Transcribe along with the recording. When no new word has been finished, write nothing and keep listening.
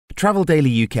Travel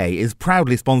Daily UK is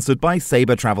proudly sponsored by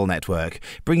Sabre Travel Network,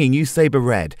 bringing you Sabre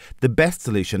Red, the best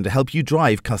solution to help you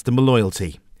drive customer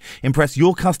loyalty. Impress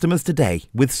your customers today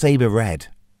with Sabre Red.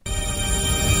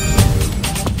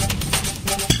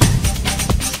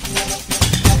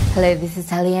 Hello, this is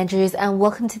Sally Andrews and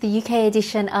welcome to the UK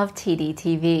edition of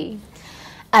TDTV.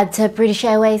 ABTA, British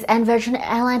Airways and Virgin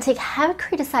Atlantic have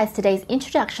criticised today's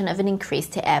introduction of an increase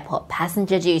to airport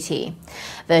passenger duty.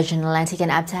 Virgin Atlantic and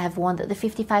ABTA have warned that the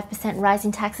 55% rise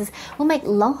in taxes will make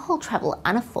long-haul travel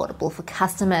unaffordable for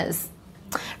customers.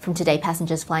 From today,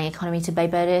 passengers flying economy to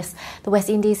Barbados, the West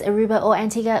Indies, Aruba or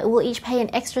Antigua will each pay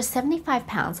an extra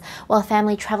 £75, while a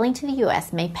family travelling to the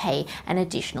US may pay an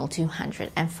additional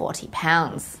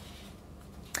 £240.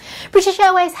 British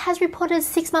Airways has reported a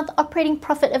 6-month operating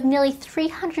profit of nearly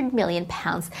 £300 million,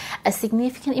 a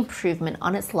significant improvement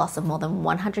on its loss of more than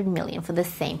 £100 million for the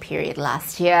same period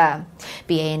last year.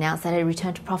 BA announced that it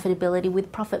returned to profitability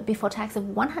with profit before tax of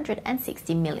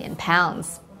 £160 million.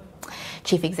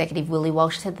 Chief Executive Willie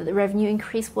Walsh said that the revenue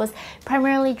increase was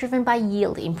primarily driven by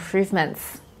yield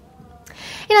improvements.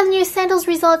 In other news, Sandals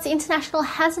Resorts International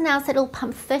has announced that it will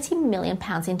pump £30 million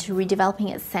into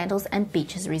redeveloping its Sandals and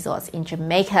Beaches resorts in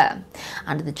Jamaica.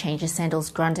 Under the changes,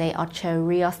 Sandals Grande Ocho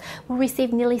Rios will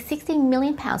receive nearly £16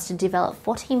 million to develop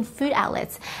 14 food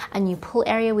outlets, a new pool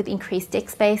area with increased deck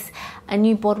space, a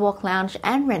new boardwalk lounge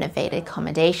and renovated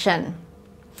accommodation.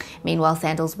 Meanwhile,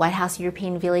 Sandals White House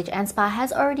European Village and Spa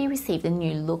has already received a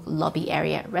new look lobby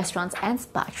area, restaurants and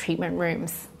spa treatment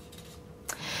rooms.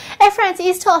 Air France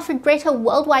is to offer greater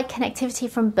worldwide connectivity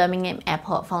from Birmingham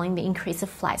Airport following the increase of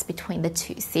flights between the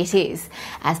two cities.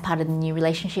 As part of the new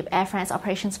relationship, Air France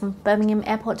operations from Birmingham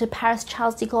Airport to Paris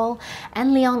Charles de Gaulle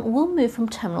and Lyon will move from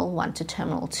Terminal 1 to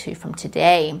Terminal 2 from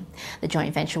today. The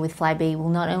joint venture with Flybe will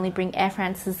not only bring Air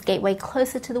France's gateway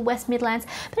closer to the West Midlands,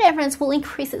 but Air France will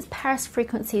increase its Paris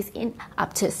frequencies in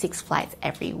up to 6 flights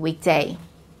every weekday.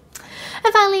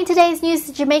 And finally, in today's news,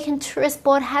 the Jamaican Tourist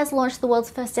Board has launched the world's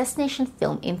first destination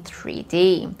film in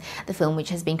 3D. The film, which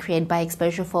has been created by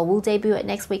Exposure 4, will debut at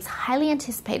next week's highly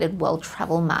anticipated World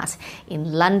Travel Mart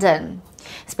in London.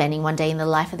 Spending one day in the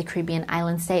life of the Caribbean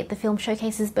island state, the film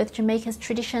showcases both Jamaica's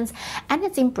traditions and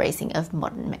its embracing of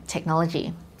modern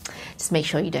technology. Just make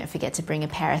sure you don't forget to bring a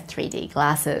pair of 3D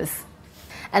glasses.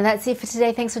 And that's it for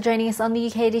today. Thanks for joining us on the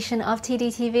UK edition of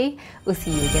TDTV. We'll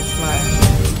see you again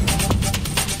tomorrow.